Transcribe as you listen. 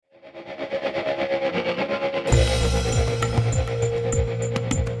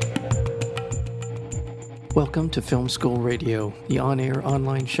Welcome to Film School Radio, the on-air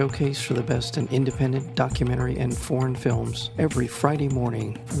online showcase for the best in independent documentary and foreign films, every Friday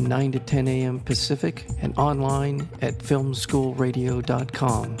morning from 9 to 10 a.m. Pacific and online at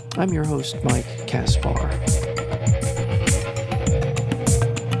filmschoolradio.com. I'm your host, Mike Kaspar.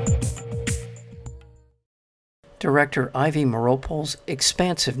 Director Ivy Meeropol's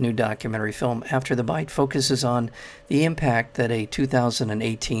expansive new documentary film, After the Bite, focuses on the impact that a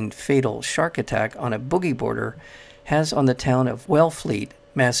 2018 fatal shark attack on a boogie boarder has on the town of Wellfleet,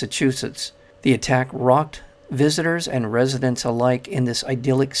 Massachusetts. The attack rocked visitors and residents alike in this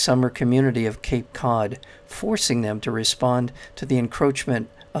idyllic summer community of Cape Cod, forcing them to respond to the encroachment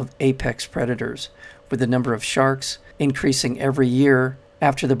of apex predators, with the number of sharks increasing every year.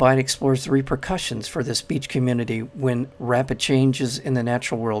 After the Bite explores the repercussions for this beach community when rapid changes in the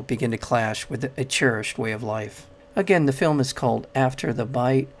natural world begin to clash with a cherished way of life. Again, the film is called After the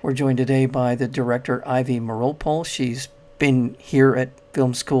Bite. We're joined today by the director Ivy Meeropol. She's been here at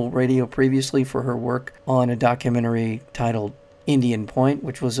Film School Radio previously for her work on a documentary titled Indian Point,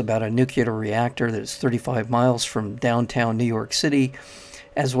 which was about a nuclear reactor that's 35 miles from downtown New York City,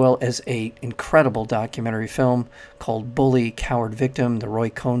 as well as an incredible documentary film called Bully, Coward Victim, the Roy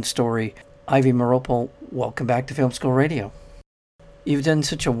Cohn story. Ivy Meeropol, welcome back to Film School Radio. You've done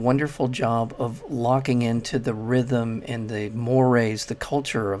such a wonderful job of locking into the rhythm and the mores, the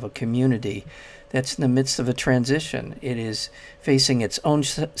culture of a community that's in the midst of a transition. It is facing its own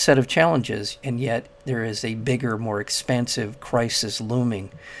set of challenges, and yet there is a bigger, more expansive crisis looming.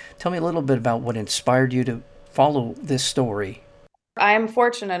 Tell me a little bit about what inspired you to follow this story. I am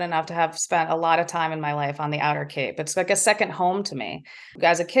fortunate enough to have spent a lot of time in my life on the Outer Cape. It's like a second home to me.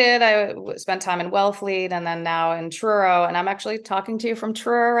 As a kid, I spent time in Wellfleet and then now in Truro, and I'm actually talking to you from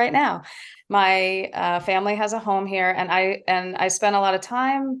Truro right now. My family has a home here, and I spend a lot of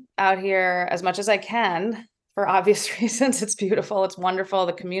time out here as much as I can for obvious reasons. It's beautiful, it's wonderful,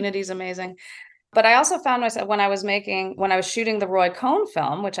 the community's amazing. But I also found myself when I was shooting the Roy Cohn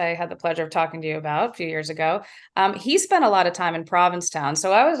film, which I had the pleasure of talking to you about a few years ago, he spent a lot of time in Provincetown.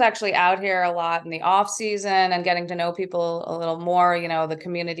 So I was actually out here a lot in the off season and getting to know people a little more, the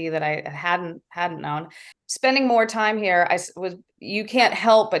community that I hadn't known. Spending more time here, you can't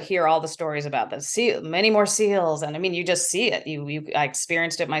help but hear all the stories about the seal, many more seals. And I mean, you just see it. I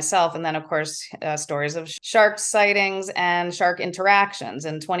experienced it myself. And then, of course, stories of shark sightings and shark interactions.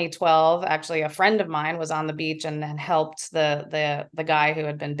 In 2012, actually, a friend of mine was on the beach and helped the guy who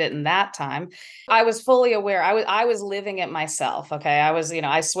had been bitten that time. I was fully aware. I was living it myself. Okay.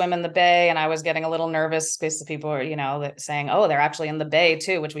 I swim in the bay, and I was getting a little nervous because the people were, saying, oh, they're actually in the bay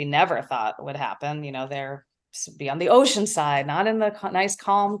too, which we never thought would happen. They're be on the ocean side, not in the nice,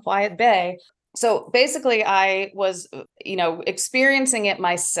 calm, quiet bay. So basically, I was, experiencing it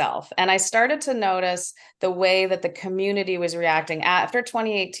myself. And I started to notice the way that the community was reacting after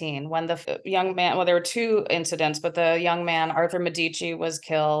 2018, when the young man, well, there were two incidents, but the young man, Arthur Medici, was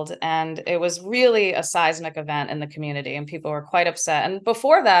killed. And it was really a seismic event in the community, and people were quite upset. And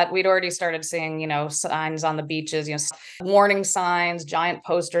before that, we'd already started seeing, signs on the beaches, warning signs, giant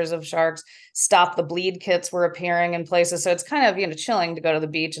posters of sharks. Stop the bleed kits were appearing in places. So it's kind of, chilling to go to the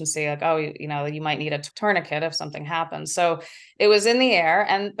beach and see like, oh, you might need a tourniquet if something happens. So it was in the air.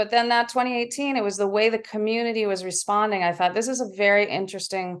 But then that 2018, it was the way the community was responding. I thought this is a very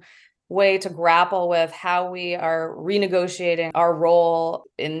interesting way to grapple with how we are renegotiating our role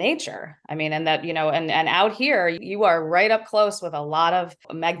in nature. I mean, and that, and out here, you are right up close with a lot of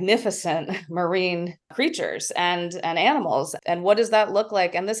magnificent marine creatures and animals. And what does that look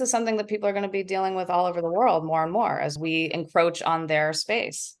like? And this is something that people are going to be dealing with all over the world more and more as we encroach on their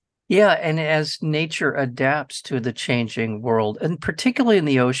space. Yeah, and as nature adapts to the changing world, and particularly in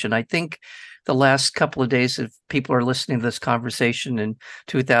the ocean, I think the last couple of days, if people are listening to this conversation in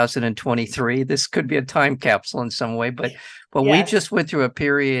 2023, this could be a time capsule in some way, but yes. We just went through a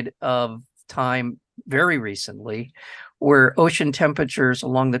period of time very recently where ocean temperatures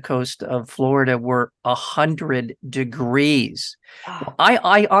along the coast of Florida were 100 degrees. Oh,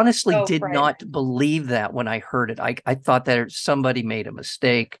 I honestly did not believe that when I heard it. I thought that somebody made a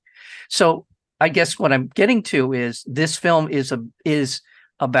mistake. So I guess what I'm getting to is this film is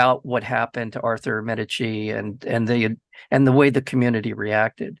about what happened to Arthur Medici and the way the community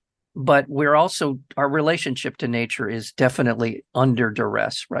reacted. But our relationship to nature is definitely under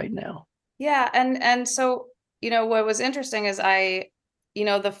duress right now. Yeah, and so what was interesting is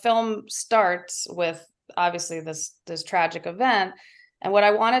the film starts with obviously this tragic event, and what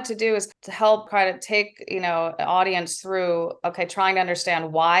I wanted to do is to help kind of take, an audience through, okay, trying to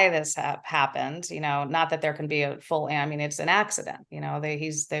understand why this happened, not that there can be a full, I mean, it's an accident,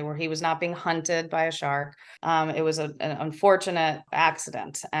 he was not being hunted by a shark. It was an unfortunate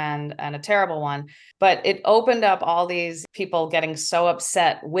accident and a terrible one, but it opened up all these people getting so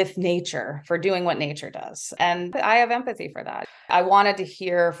upset with nature for doing what nature does. And I have empathy for that. I wanted to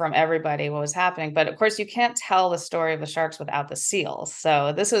hear from everybody what was happening, but of course you can't tell the story of the sharks without the seals.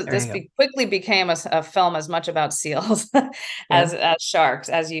 So quickly became a film as much about seals as sharks,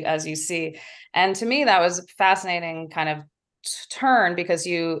 as you see. And to me, that was a fascinating kind of turn, because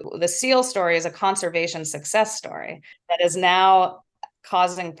the seal story is a conservation success story that is now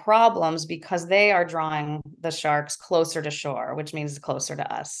causing problems because they are drawing the sharks closer to shore, which means closer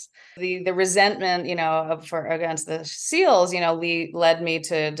to us. The resentment, against the seals, led me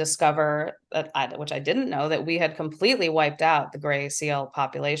to discover that which I didn't know, that we had completely wiped out the gray seal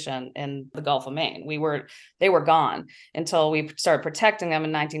population in the Gulf of Maine. They were gone until we started protecting them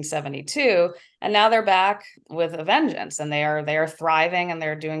in 1972. And now they're back with a vengeance, and they are thriving, and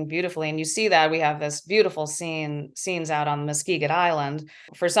they're doing beautifully. And you see that we have this beautiful scenes out on Muskegon Island.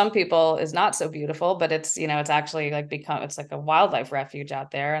 For some people, is not so beautiful, but it's actually it's like a wildlife refuge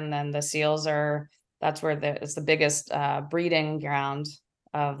out there. And then the seals that's where it's the biggest breeding ground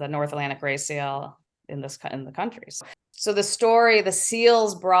of the North Atlantic gray seal in the country. So the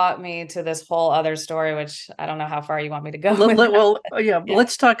seals brought me to this whole other story, which I don't know how far you want me to go.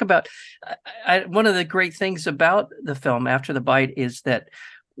 Let's talk about one of the great things about the film After the Bite is that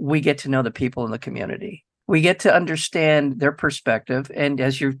we get to know the people in the community. We get to understand their perspective, and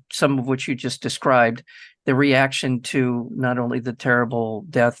some of which you just described, the reaction to not only the terrible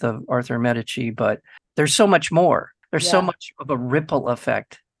death of Arthur Medici, but there's so much more. There's so much of a ripple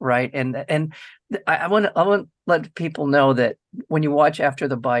effect, right? And I want to let people know that when you watch After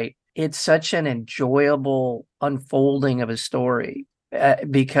the Bite, it's such an enjoyable unfolding of a story,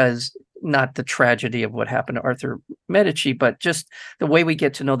 because not the tragedy of what happened to Arthur Medici, but just the way we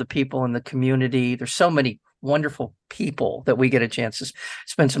get to know the people in the community. There's so many wonderful people that we get a chance to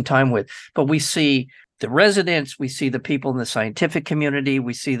spend some time with, but we see the residents, we see the people in the scientific community,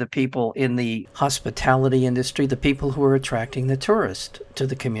 we see the people in the hospitality industry, the people who are attracting the tourist to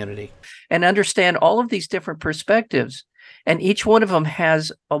the community, and understand all of these different perspectives. And each one of them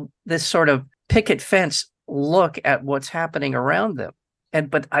has this sort of picket fence look at what's happening around them.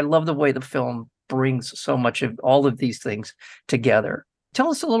 But I love the way the film brings so much of all of these things together. Tell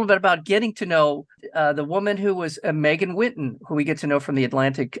us a little bit about getting to know the woman who was Megan Whitten, who we get to know from the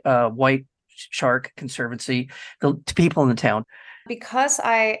Atlantic White Shark Conservancy, the people in the town. Because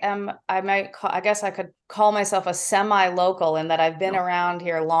I guess I could call myself a semi-local, in that I've been around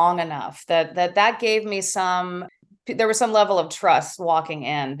here long enough that gave me there was some level of trust walking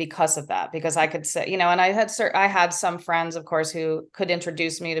in because of that, because I could say, and I had some friends, of course, who could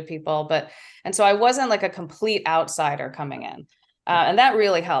introduce me to people, and so I wasn't like a complete outsider coming in. And that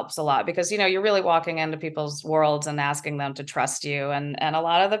really helps a lot, because, you're really walking into people's worlds and asking them to trust you. And a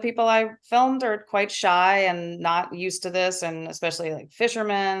lot of the people I filmed are quite shy and not used to this. And especially like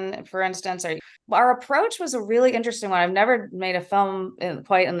fishermen, for instance, our approach was a really interesting one. I've never made a film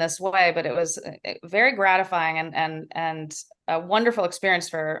quite in this way, but it was very gratifying and a wonderful experience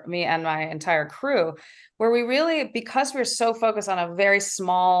for me and my entire crew, where we really, because we're so focused on a very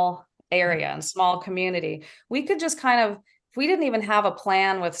small area and small community, we could just kind of, if we didn't even have a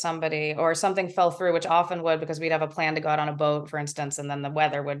plan with somebody, or something fell through, which often would, because we'd have a plan to go out on a boat, for instance, and then the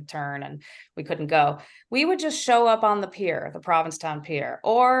weather would turn and we couldn't go, we would just show up on the pier, the Provincetown Pier,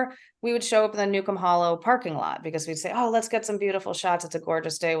 or we would show up in the Newcomb Hollow parking lot, because we'd say, oh, let's get some beautiful shots. It's a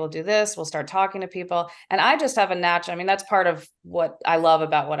gorgeous day. We'll do this. We'll start talking to people. And I just have that's part of what I love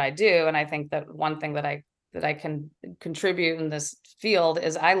about what I do. And I think that one thing that I can contribute in this field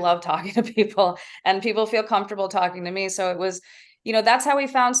is I love talking to people, and people feel comfortable talking to me. So it was, that's how we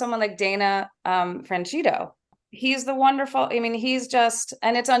found someone like Dana Franchito. He's the wonderful, he's just,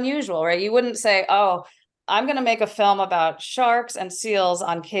 and it's unusual, right? You wouldn't say, oh, I'm going to make a film about sharks and seals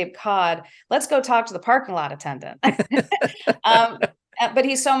on Cape Cod. Let's go talk to the parking lot attendant. But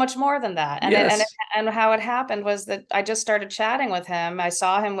he's so much more than that. And how it happened was that I just started chatting with him. I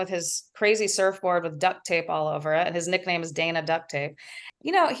saw him with his crazy surfboard with duct tape all over it. And his nickname is Dana Duct Tape.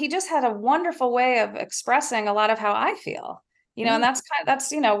 He just had a wonderful way of expressing a lot of how I feel. And that's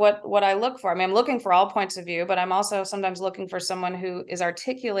what I look for. I'm looking for all points of view, but I'm also sometimes looking for someone who is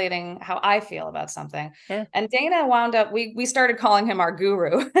articulating how I feel about something. Yeah. And Dana wound up, we started calling him our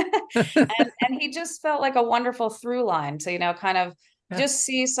guru. and he just felt like a wonderful through line to, kind of Yeah. just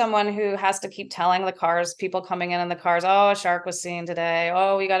see someone who has to keep telling the cars, people coming in the cars, oh, a shark was seen today.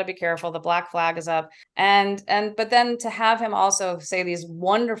 Oh, we got to be careful. The black flag is up. But then to have him also say these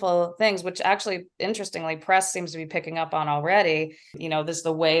wonderful things, which actually, interestingly, press seems to be picking up on already. This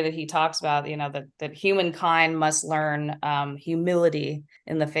the way that he talks about, that humankind must learn humility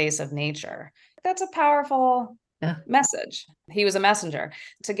in the face of nature. That's a powerful Yeah. message. He was a messenger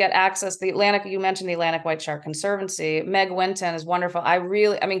to get access. You mentioned the Atlantic White Shark Conservancy. Meg Winton is wonderful.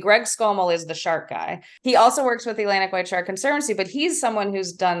 Greg Scommel is the shark guy. He also works with the Atlantic White Shark Conservancy, but he's someone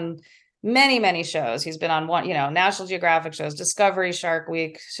who's done many, many shows. He's been on National Geographic shows, Discovery Shark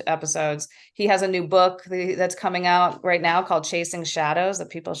Week episodes. He has a new book that's coming out right now called Chasing Shadows that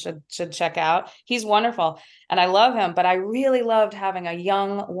people should check out. He's wonderful. And I love him, but I really loved having a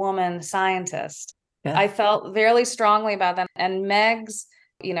young woman scientist. Yeah. I felt very strongly about that. And Meg's,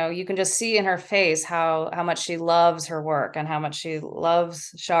 you can just see in her face how much she loves her work and how much she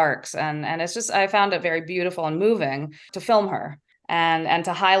loves sharks. And it's just, I found it very beautiful and moving to film her and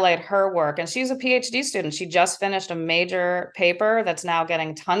to highlight her work. And she's a PhD student. She just finished a major paper that's now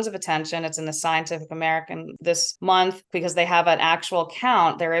getting tons of attention. It's in the Scientific American this month because they have an actual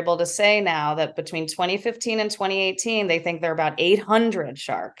count. They're able to say now that between 2015 and 2018, they think there are about 800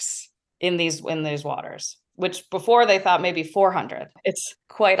 sharks in these waters, which before they thought maybe 400. It's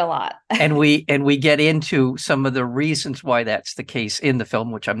quite a lot. and we get into some of the reasons why that's the case in the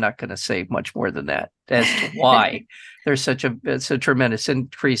film, which I'm not going to say much more than that as to why there's such a tremendous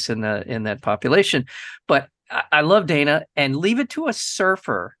increase in that population. But I love Dana, and leave it to a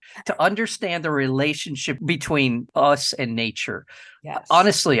surfer to understand the relationship between us and nature. Yes.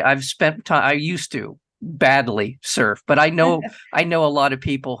 Honestly, I've spent time. I used to badly surf, but I know a lot of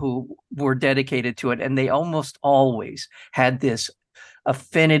people who were dedicated to it, and they almost always had this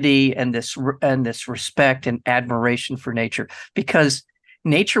affinity and this respect and admiration for nature, because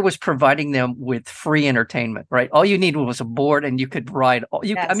nature was providing them with free entertainment, right? All you needed was a board and you could ride.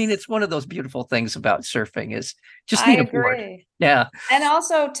 I mean, it's one of those beautiful things about surfing is just need a board. Yeah. And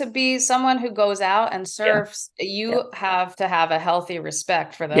also to be someone who goes out and surfs, you have to have a healthy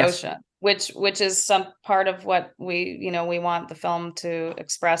respect for the ocean, which is some part of what we want the film to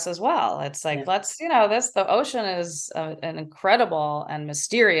express as well. It's like, the ocean is an incredible and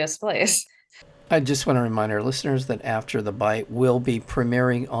mysterious place. I just want to remind our listeners that After the Bite will be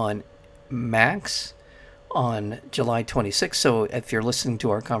premiering on Max on July 26th. So if you're listening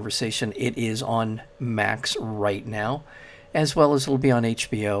to our conversation, it is on Max right now, as well as it'll be on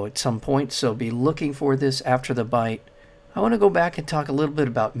HBO at some point. So be looking for this After the Bite. I want to go back and talk a little bit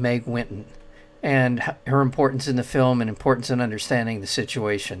about Meg Winton and her importance in the film and importance in understanding the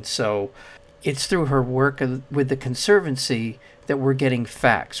situation. So it's through her work with the Conservancy that we're getting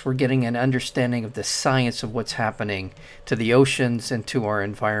facts. We're getting an understanding of the science of what's happening to the oceans and to our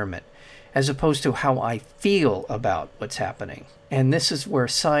environment, as opposed to how I feel about what's happening. And this is where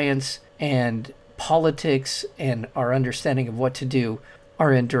science and politics and our understanding of what to do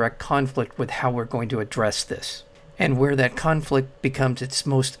are in direct conflict with how we're going to address this. And where that conflict becomes its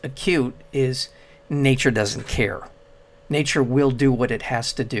most acute is nature doesn't care. Nature will do what it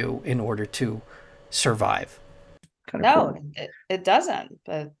has to do in order to survive. It doesn't.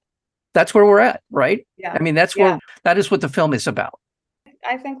 But that's where we're at, right? Yeah. I mean, that is what the film is about.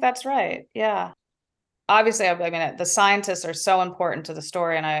 I think that's right. Yeah. Obviously, I mean, the scientists are so important to the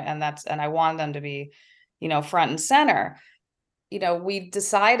story, and I want them to be, front and center. We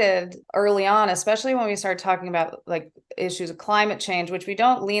decided early on, especially when we started talking about like issues of climate change, which we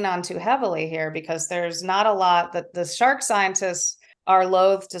don't lean on too heavily here because there's not a lot that the shark scientists are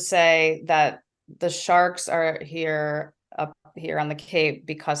loath to say that the sharks are up here on the Cape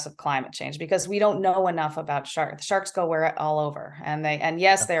because of climate change, because we don't know enough about sharks. The sharks go all over,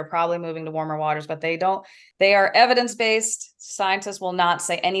 they're probably moving to warmer waters, but they are evidence-based. Scientists will not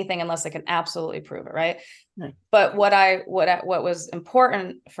say anything unless they can absolutely prove it, right? Right. But what was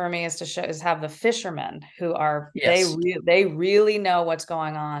important for me is have the fishermen who are, they really know what's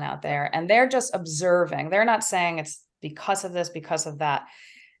going on out there, and they're just observing. They're not saying it's because of this, because of that.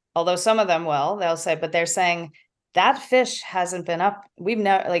 Although some of them they'll say, but they're saying that fish hasn't been up. We've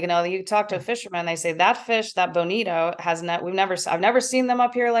never, you talk to a fisherman, they say that fish, that bonito I've never seen them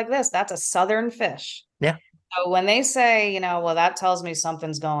up here like this. That's a southern fish. Yeah. So when they say, that tells me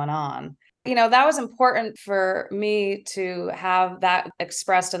something's going on. That was important for me to have that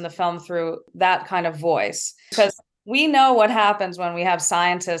expressed in the film through that kind of voice, because we know what happens when we have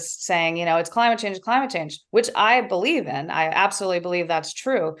scientists saying, it's climate change, which I believe in. I absolutely believe that's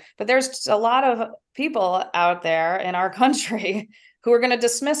true. But there's a lot of people out there in our country who are going to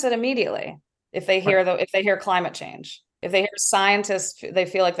dismiss it immediately if they hear climate change. If they hear scientists, they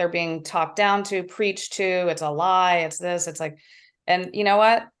feel like they're being talked down to, preached to, it's a lie, it's this, it's like, and you know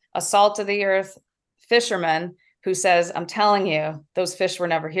what? A salt of the earth fisherman who says, I'm telling you, those fish were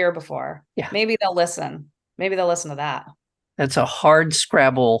never here before. Yeah. Maybe they'll listen. Maybe they'll listen to that. That's a hard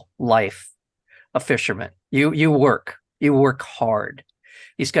scrabble life, a fisherman. You work hard.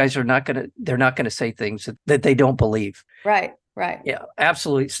 These guys they're not gonna say things that they don't believe. Right. Yeah,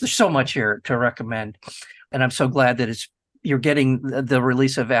 absolutely. There's so much here to recommend. And I'm so glad that you're getting the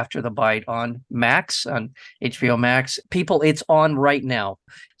release of After the Bite on Max, on HBO Max. People, it's on right now.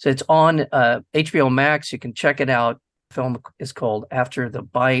 So it's on HBO Max. You can check it out. The film is called After the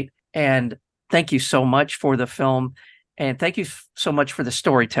Bite. And thank you so much for the film. And thank you so much for the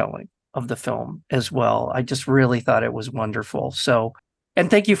storytelling of the film as well. I just really thought it was wonderful. So, and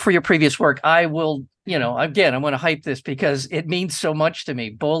thank you for your previous work. I will, again, I'm going to hype this because it means so much to me.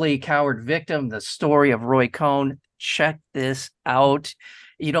 Bully, Coward, Victim, the story of Roy Cohn. Check this out.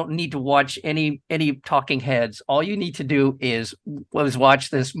 You don't need to watch any talking heads. All you need to do is watch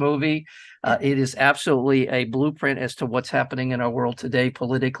this movie. It is absolutely a blueprint as to what's happening in our world today,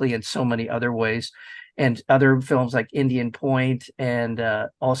 politically, and so many other ways. And other films like Indian Point and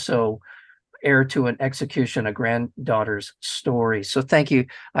also Heir to an Execution, a Granddaughter's Story. So thank you,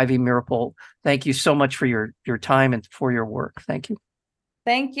 Ivy Meeropol. Thank you so much for your time and for your work. Thank you.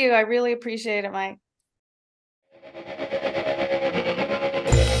 Thank you. I really appreciate it, Mike.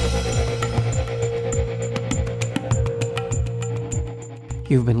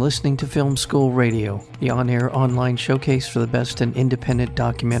 You've been listening to Film School Radio, the on-air online showcase for the best in independent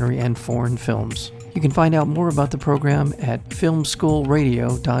documentary and foreign films. You can find out more about the program at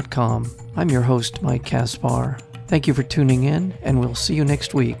filmschoolradio.com. I'm your host, Mike Kaspar. Thank you for tuning in, and we'll see you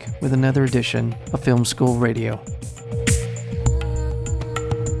next week with another edition of Film School Radio.